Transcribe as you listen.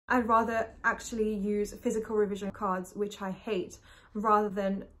I'd rather actually use physical revision cards, which I hate, rather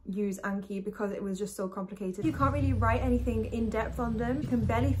than use Anki because it was just so complicated. You can't really write anything in depth on them. You can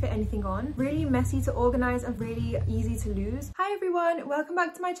barely fit anything on. Really messy to organize and really easy to lose. Hi everyone, welcome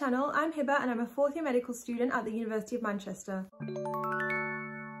back to my channel. I'm Hiba and I'm a fourth year medical student at the University of Manchester.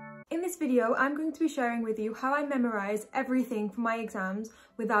 In this video, I'm going to be sharing with you how I memorize everything for my exams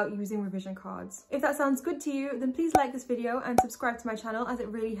without using revision cards. If that sounds good to you, then please like this video and subscribe to my channel as it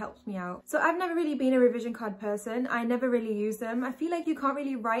really helps me out. So I've never really been a revision card person. I never really use them. I feel like you can't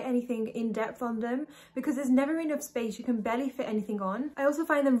really write anything in depth on them because there's never enough space. You can barely fit anything on. I also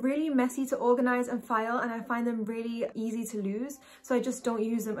find them really messy to organize and file, and I find them really easy to lose. So I just don't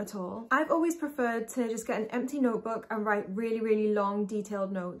use them at all. I've always preferred to just get an empty notebook and write really long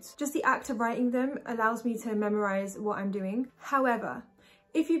detailed notes. Just the act of writing them allows me to memorize what I'm doing. However,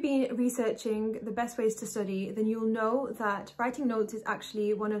 if you've been researching the best ways to study, then you'll know that writing notes is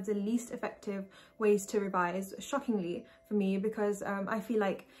actually one of the least effective ways to revise, shockingly for me, because I feel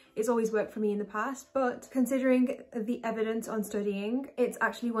like it's always worked for me in the past, but considering the evidence on studying, it's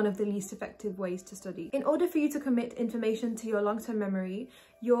actually one of the least effective ways to study. In order for you to commit information to your long-term memory,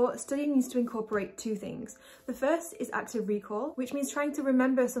 your study needs to incorporate two things. The first is active recall, which means trying to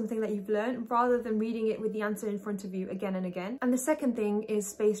remember something that you've learned rather than reading it with the answer in front of you again and again. And the second thing is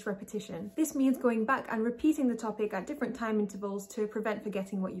spaced repetition. This means going back and repeating the topic at different time intervals to prevent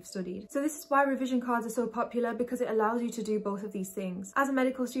forgetting what you've studied. So this is why revision cards are so popular, because it allows you to do both of these things. As a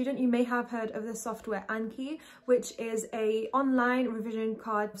medical student, you may have heard of the software Anki, which is an online revision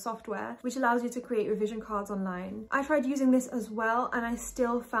card software which allows you to create revision cards online. I tried using this as well, and I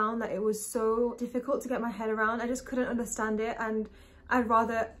still found that it was so difficult to get my head around. I just couldn't understand it, and I'd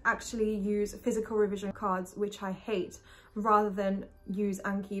rather actually use physical revision cards, which I hate, rather than use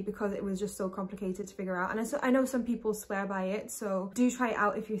Anki because it was just so complicated to figure out. And I know some people swear by it, so do try it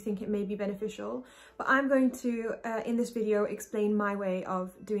out if you think it may be beneficial. But I'm going to, in this video, explain my way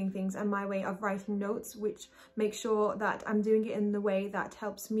of doing things and my way of writing notes, which makes sure that I'm doing it in the way that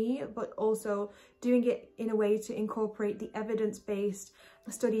helps me, but also doing it in a way to incorporate the evidence-based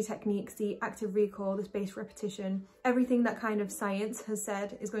study techniques, the active recall, the spaced repetition, everything that kind of science has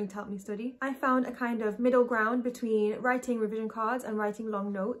said is going to help me study. I found a kind of middle ground between writing revision cards and writing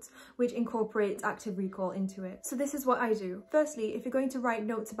long notes, which incorporates active recall into it. So this is what I do. Firstly, if you're going to write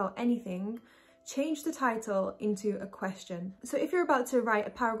notes about anything, change the title into a question. So if you're about to write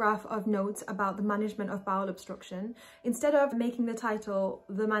a paragraph of notes about the management of bowel obstruction, instead of making the title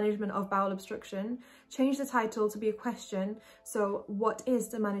 "The Management of Bowel Obstruction," change the title to be a question. So what is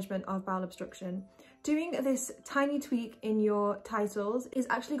the management of bowel obstruction? Doing this tiny tweak in your titles is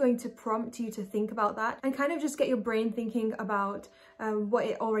actually going to prompt you to think about that and kind of just get your brain thinking about what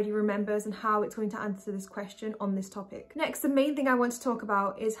it already remembers and how it's going to answer this question on this topic. Next, the main thing I want to talk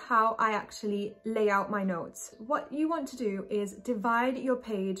about is how I actually lay out my notes. What you want to do is divide your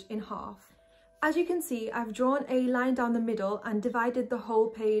page in half. As you can see, I've drawn a line down the middle and divided the whole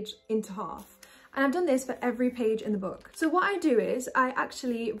page into half. And I've done this for every page in the book. So what I do is I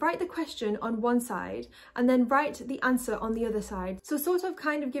actually write the question on one side and then write the answer on the other side. So sort of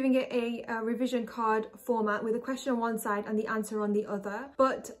kind of giving it a revision card format with a question on one side and the answer on the other,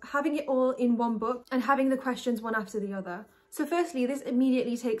 but having it all in one book and having the questions one after the other. So firstly, this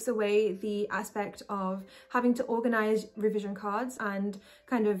immediately takes away the aspect of having to organize revision cards and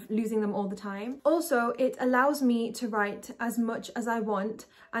kind of losing them all the time. Also, it allows me to write as much as I want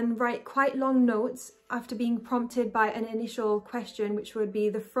and write quite long notes after being prompted by an initial question, which would be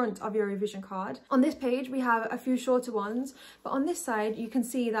the front of your revision card. On this page, we have a few shorter ones, but on this side, you can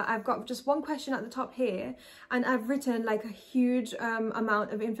see that I've got just one question at the top here, and I've written like a huge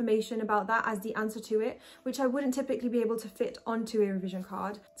amount of information about that as the answer to it, which I wouldn't typically be able to fit onto a revision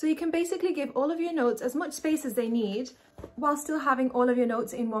card. So you can basically give all of your notes as much space as they need while still having all of your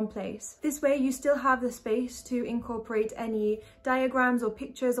notes in one place. This way you still have the space to incorporate any diagrams or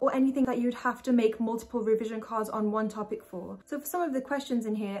pictures or anything that you'd have to make multiple revision cards on one topic for. So for some of the questions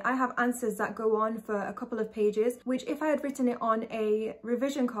in here, I have answers that go on for a couple of pages, which if I had written it on a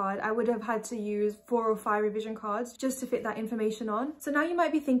revision card, I would have had to use 4 or 5 revision cards just to fit that information on. So now you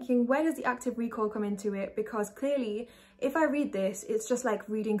might be thinking, where does the active recall come into it? Because clearly, if I read this, it's just like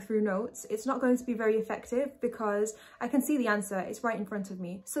reading through notes. It's not going to be very effective because I can see the answer, it's right in front of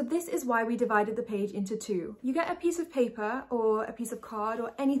me. So this is why we divided the page into two. You get a piece of paper or a piece of card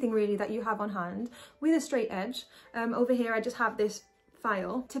or anything really that you have on hand with a straight edge. Over here, I just have this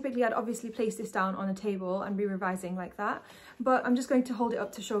file. Typically, I'd obviously place this down on a table and be revising like that, but I'm just going to hold it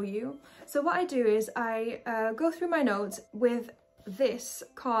up to show you. So what I do is I go through my notes with this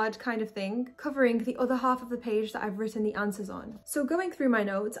card kind of thing covering the other half of the page that I've written the answers on. So going through my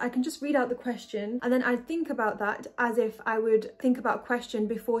notes, I can just read out the question and then I think about that as if I would think about a question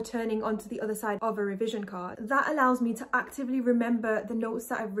before turning onto the other side of a revision card. That allows me to actively remember the notes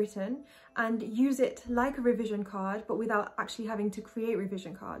that I've written and use it like a revision card, but without actually having to create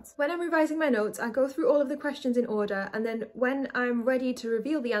revision cards. When I'm revising my notes, I go through all of the questions in order, and then when I'm ready to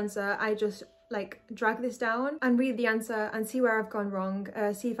reveal the answer, I just like drag this down and read the answer and see where I've gone wrong,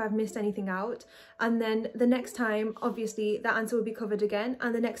 see if I've missed anything out, and then the next time obviously that answer will be covered again,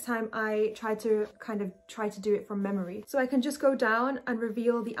 and the next time I try to do it from memory. So I can just go down and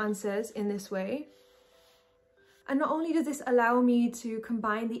reveal the answers in this way. And not only does this allow me to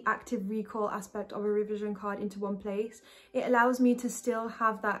combine the active recall aspect of a revision card into one place, it allows me to still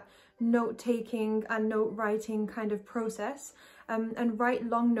have that note-taking and note-writing kind of process and write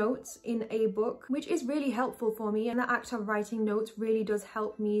long notes in a book, which is really helpful for me. And the act of writing notes really does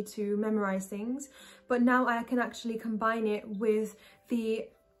help me to memorize things. But now I can actually combine it with the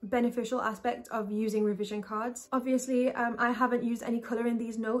beneficial aspect of using revision cards. Obviously, I haven't used any colour in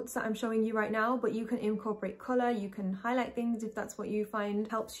these notes that I'm showing you right now, but you can incorporate colour, you can highlight things if that's what you find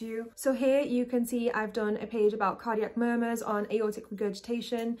helps you. So here you can see I've done a page about cardiac murmurs on aortic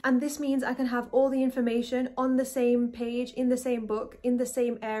regurgitation, and this means I can have all the information on the same page, in the same book, in the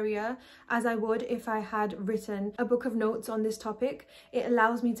same area as I would if I had written a book of notes on this topic. It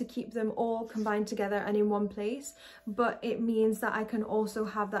allows me to keep them all combined together and in one place, but it means that I can also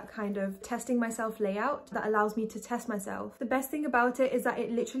have that kind of testing myself layout that allows me to test myself. The best thing about it is that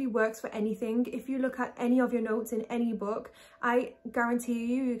it literally works for anything. If you look at any of your notes in any book, I guarantee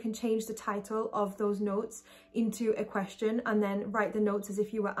you can change the title of those notes into a question and then write the notes as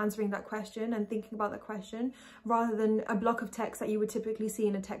if you were answering that question and thinking about that question, rather than a block of text that you would typically see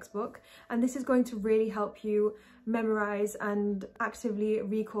in a textbook. And this is going to really help you memorize and actively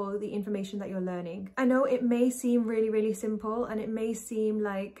recall the information that you're learning. I know it may seem really simple, and it may seem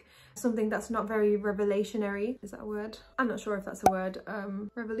like something that's not very revolutionary. Is that a word? I'm not sure if that's a word.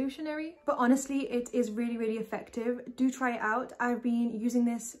 Revolutionary? But honestly, it is really effective. Do try it out. I've been using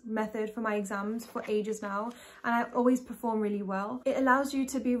this method for my exams for ages now, and I always perform really well. It allows you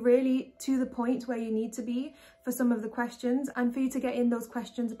to be really to the point where you need to be for some of the questions, and for you to get in those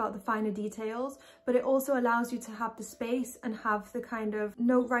questions about the finer details, but it also allows you to have the space and have the kind of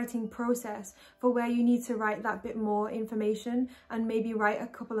note writing process for where you need to write that bit more information and maybe write a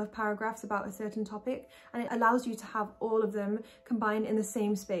couple of paragraphs about a certain topic, and it allows you to have all of them combined in the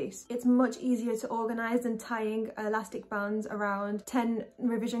same space. It's much easier to organize than tying elastic bands around 10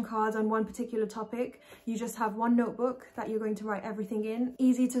 revision cards on one particular topic. You just have one notebook that you're going to write everything in.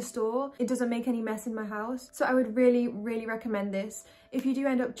 Easy to store. It doesn't make any mess in my house. So I would really recommend this. If you do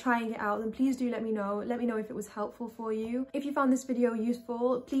end up trying it out, then please do let me know. Let me know if it was helpful for you. If you found this video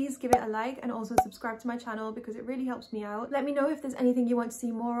useful, please give it a like and also subscribe to my channel because it really helps me out. Let me know if there's anything you want to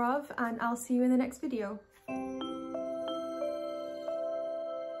see more of, and I'll see you in the next video.